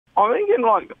I'm thinking,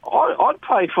 like, I'd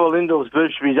pay for Lyndal's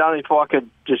boobs to be done if I could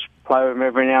just play with them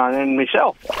every now and then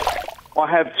myself. I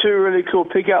have two really cool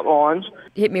pickup lines.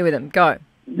 Hit me with them. Go.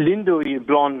 Lyndal, you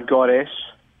blonde goddess,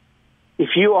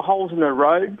 if you were holes in the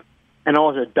road and I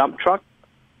was a dump truck,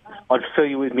 I'd fill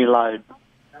you with me load.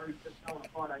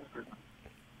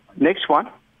 Next one.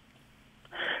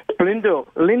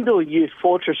 Lyndal, you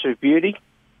fortress of beauty,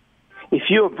 if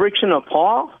you were bricks in a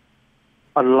pile,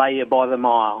 I'd lay you by the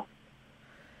mile.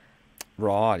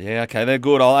 Right, yeah, okay, they're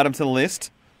good. I'll add them to the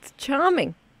list. It's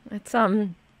charming. It's Hey,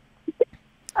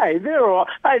 they're all right.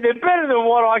 Hey, they're better than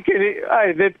what I can.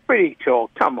 Hey, they're pretty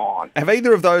cool. Come on. Have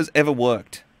either of those ever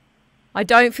worked? I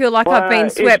don't feel like I've been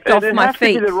swept off my feet. It'd have to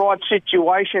be the right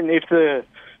situation if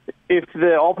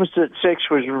the opposite sex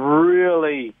was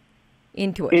really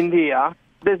into it. In here.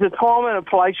 There's a time and a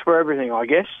place for everything, I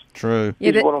guess. True.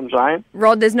 Is what I'm saying.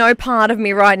 Rod, there's no part of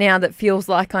me right now that feels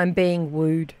like I'm being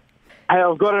wooed. Hey,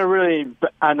 I've got it's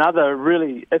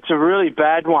a really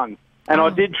bad one. And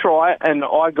I did try it, and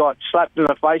I got slapped in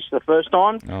the face the first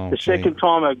time. The second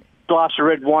time, a glass of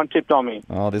red wine tipped on me.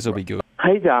 Oh, this will be good.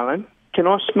 Hey, darling, can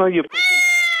I smell your...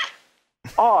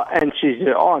 Oh, and she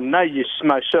said, oh, no, you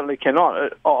most certainly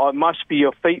cannot. Oh, it must be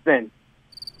your feet then.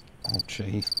 Oh,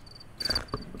 gee.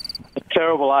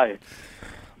 Terrible, eh?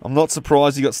 I'm not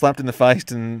surprised you got slapped in the face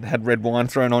and had red wine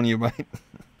thrown on you, mate.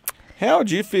 How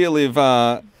would you feel if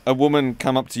a woman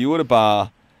come up to you at a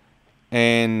bar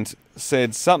and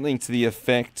said something to the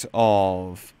effect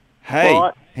of, hey,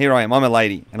 right. Here I am, I'm a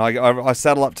lady, and I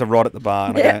saddle up to Rod at the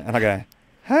bar, and I go,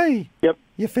 hey, yep,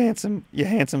 you handsome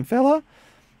fella.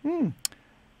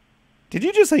 Did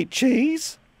you just eat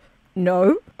cheese?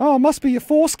 No. Oh, it must be your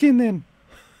foreskin then.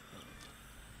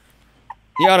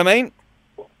 You know what I mean?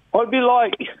 I'd be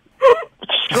like,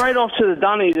 straight off to the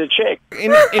dunny to check.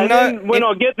 Then when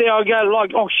I get there, I go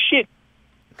like, oh, shit.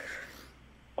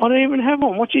 I don't even have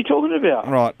one. What's he talking about?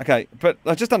 Right, okay. But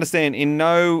I just understand, in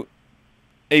no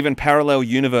even parallel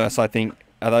universe, I think,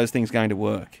 are those things going to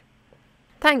work.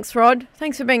 Thanks, Rod.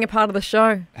 Thanks for being a part of the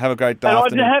show. Have a great day.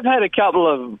 And I have had a couple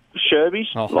of Sherbies.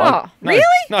 Really?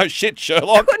 No shit,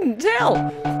 Sherlock. I couldn't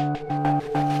tell.